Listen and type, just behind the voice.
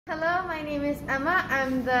Hello, my name is Emma.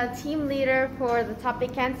 I'm the team leader for the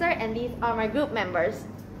topic cancer, and these are my group members.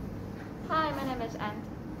 Hi, my name is Anne.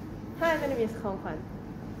 Hi, my name is Kong Kwan.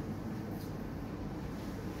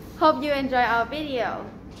 Hope you enjoy our video.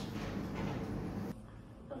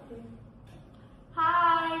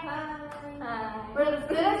 Hi. We're the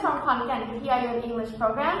students from Konkan PIU English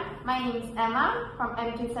program. My name is Emma from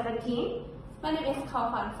M217. My name is Kao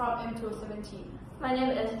Han from M217. My name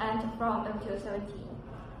is Ant from M217.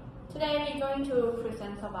 Today we're going to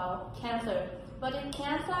present about cancer. What is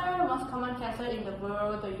cancer? Most common cancer in the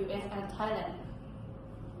world, the US and Thailand.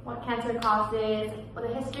 What cancer causes, what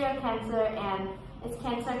the history of cancer, and is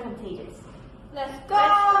cancer contagious? Let's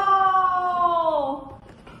go!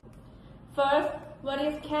 First, what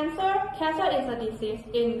is cancer? Cancer is a disease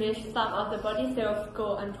in which some of the body cells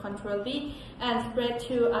go uncontrollably and spread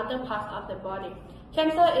to other parts of the body.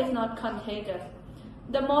 Cancer is not contagious.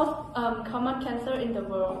 The most common cancer in the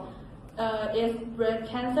world is breast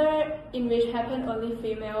cancer, in which happen only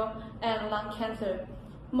female, and lung cancer.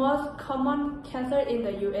 Most common cancer in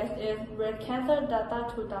the US is breast cancer, data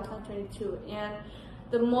 2022, and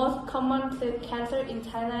the most common cancer in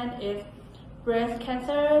Thailand is breast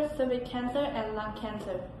cancer, cervix cancer, and lung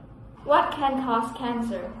cancer. What can cause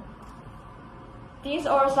cancer? These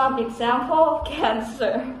are some examples of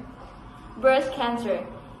cancer. Breast cancer.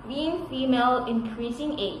 Being female,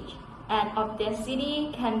 increasing age, and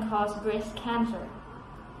obesity can cause breast cancer.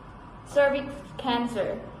 Cervix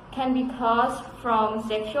cancer can be caused from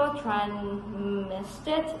sexual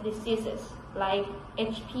transmitted diseases like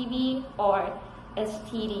HPV or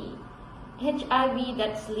STD, HIV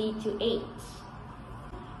that lead to AIDS.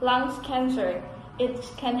 Lungs cancer. It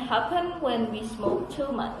can happen when we smoke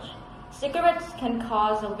too much. Cigarettes can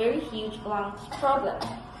cause a very huge lungs problem.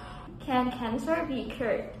 Can cancer be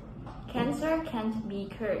cured? Cancer can't be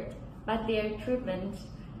cured, but there are treatments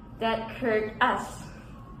that cure us.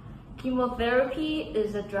 Chemotherapy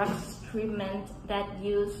is a drug treatment that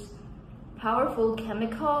uses powerful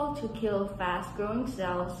chemical to kill fast-growing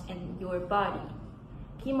cells in your body.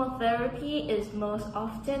 Chemotherapy is most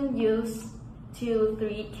often used to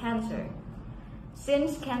treat cancer,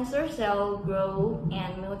 since cancer cells grow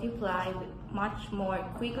and multiply much more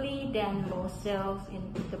quickly than most cells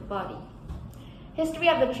in the body. History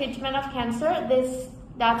of the treatment of cancer. This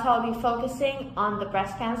data will be focusing on the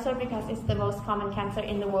breast cancer because it's the most common cancer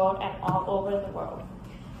in the world and all over the world.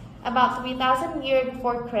 About 3,000 years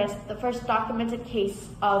before Christ, the first documented case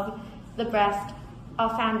of the breast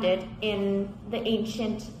founded in the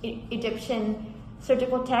ancient Egyptian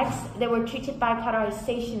surgical texts. They were treated by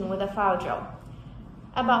cauterization with a file drill.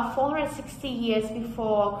 About 460 years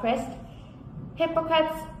before Christ,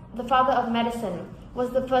 Hippocrates, the father of medicine, was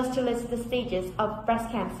the first to list the stages of breast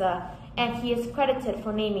cancer, and he is credited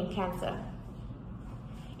for naming cancer.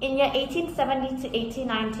 In year 1870 to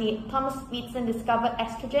 1890, Thomas Beatson discovered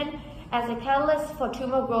estrogen as a catalyst for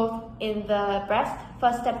tumor growth in the breast,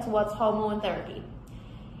 first step towards hormone therapy.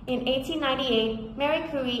 In 1898, Marie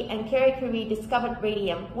Curie and Pierre Curie discovered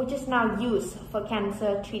radium, which is now used for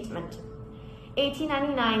cancer treatment.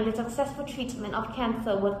 1899, the successful treatment of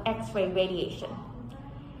cancer with X-ray radiation.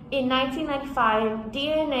 In 1995,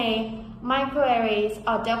 DNA microarrays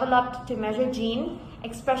are developed to measure gene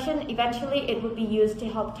expression. Eventually, it would be used to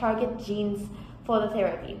help target genes for the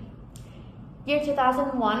therapy. Year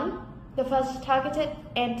 2001, the first targeted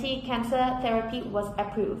anti-cancer therapy was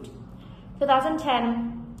approved.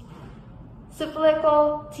 2010, syphilitic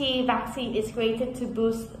T vaccine is created to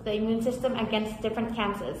boost the immune system against different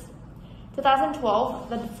cancers. 2012,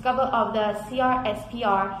 the discovery of the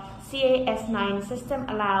CRISPR-Cas9 system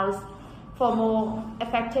allows for more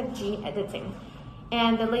effective gene editing.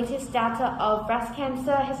 And the latest data of breast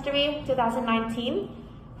cancer history, 2019,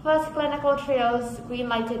 first clinical trials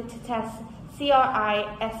green-lighted to test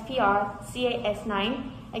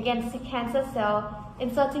CRISPR-Cas9 against the cancer cell,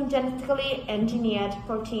 inserting genetically engineered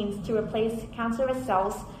proteins to replace cancerous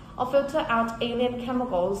cells or filter out alien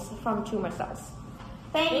chemicals from tumor cells.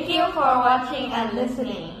 Thank you for watching and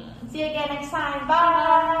listening. See you again next time.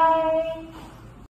 Bye!